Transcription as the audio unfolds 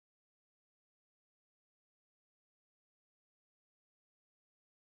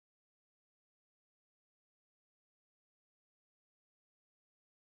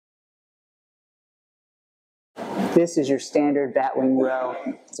This is your standard Batwing row.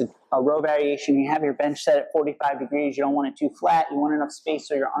 It's a row variation. You have your bench set at 45 degrees. You don't want it too flat. You want enough space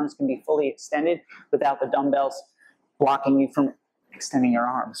so your arms can be fully extended without the dumbbells blocking you from extending your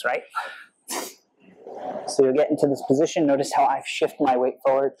arms, right? So you'll get into this position. Notice how I've shifted my weight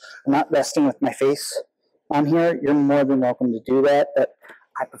forward. I'm not resting with my face on here. You're more than welcome to do that, but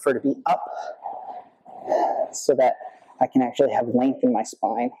I prefer to be up so that I can actually have length in my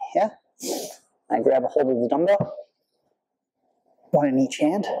spine. Yeah. I grab a hold of the dumbbell, one in each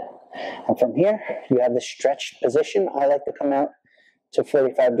hand, and from here you have the stretched position. I like to come out to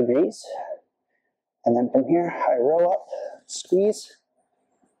 45 degrees, and then from here I row up, squeeze,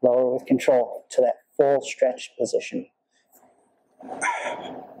 lower with control to that full stretched position.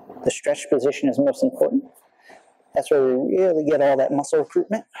 The stretched position is most important. That's where we really get all that muscle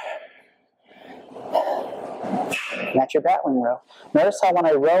recruitment. And that's your Batwing row. Notice how when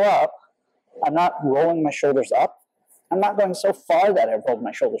I row up, I'm not rolling my shoulders up. I'm not going so far that I've rolled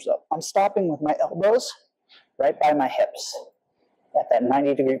my shoulders up. I'm stopping with my elbows right by my hips at that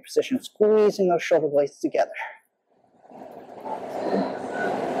 90-degree position, squeezing those shoulder blades together.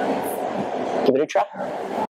 Give it a try.